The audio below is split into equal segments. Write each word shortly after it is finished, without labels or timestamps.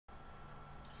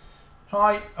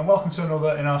Hi and welcome to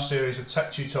another in our series of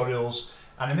tech tutorials,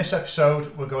 and in this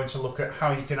episode we're going to look at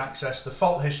how you can access the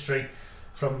fault history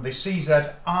from the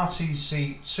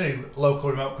CZ-RTC2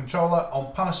 local remote controller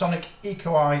on Panasonic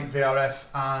Pac-i VRF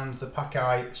and the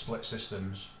Pac-i split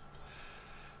systems.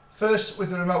 First, with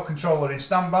the remote controller in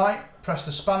standby, press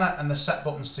the spanner and the set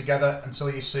buttons together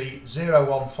until you see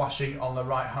 01 flashing on the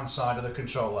right hand side of the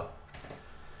controller.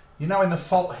 You're now in the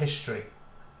fault history.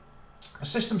 The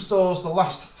system stores the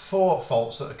last 4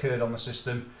 faults that occurred on the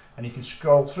system, and you can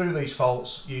scroll through these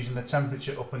faults using the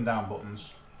temperature up and down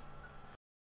buttons.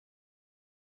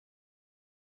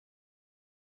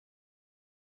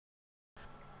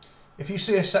 If you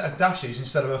see a set of dashes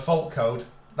instead of a fault code,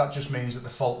 that just means that the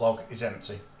fault log is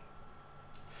empty.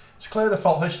 To clear the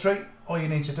fault history, all you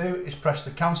need to do is press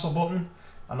the cancel button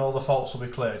and all the faults will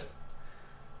be cleared.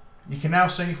 You can now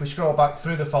see, if we scroll back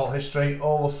through the fault history,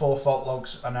 all the 4 fault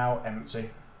logs are now empty.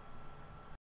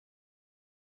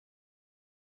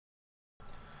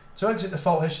 To exit the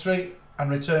fault history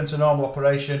and return to normal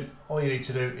operation, all you need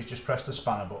to do is just press the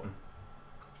spanner button.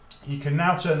 You can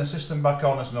now turn the system back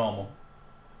on as normal.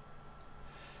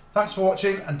 Thanks for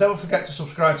watching, and don't forget to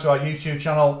subscribe to our YouTube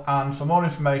channel, and for more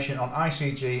information on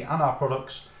ICG and our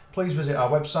products, please visit our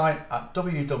website at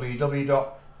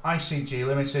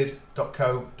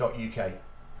www.icglimited.co.uk.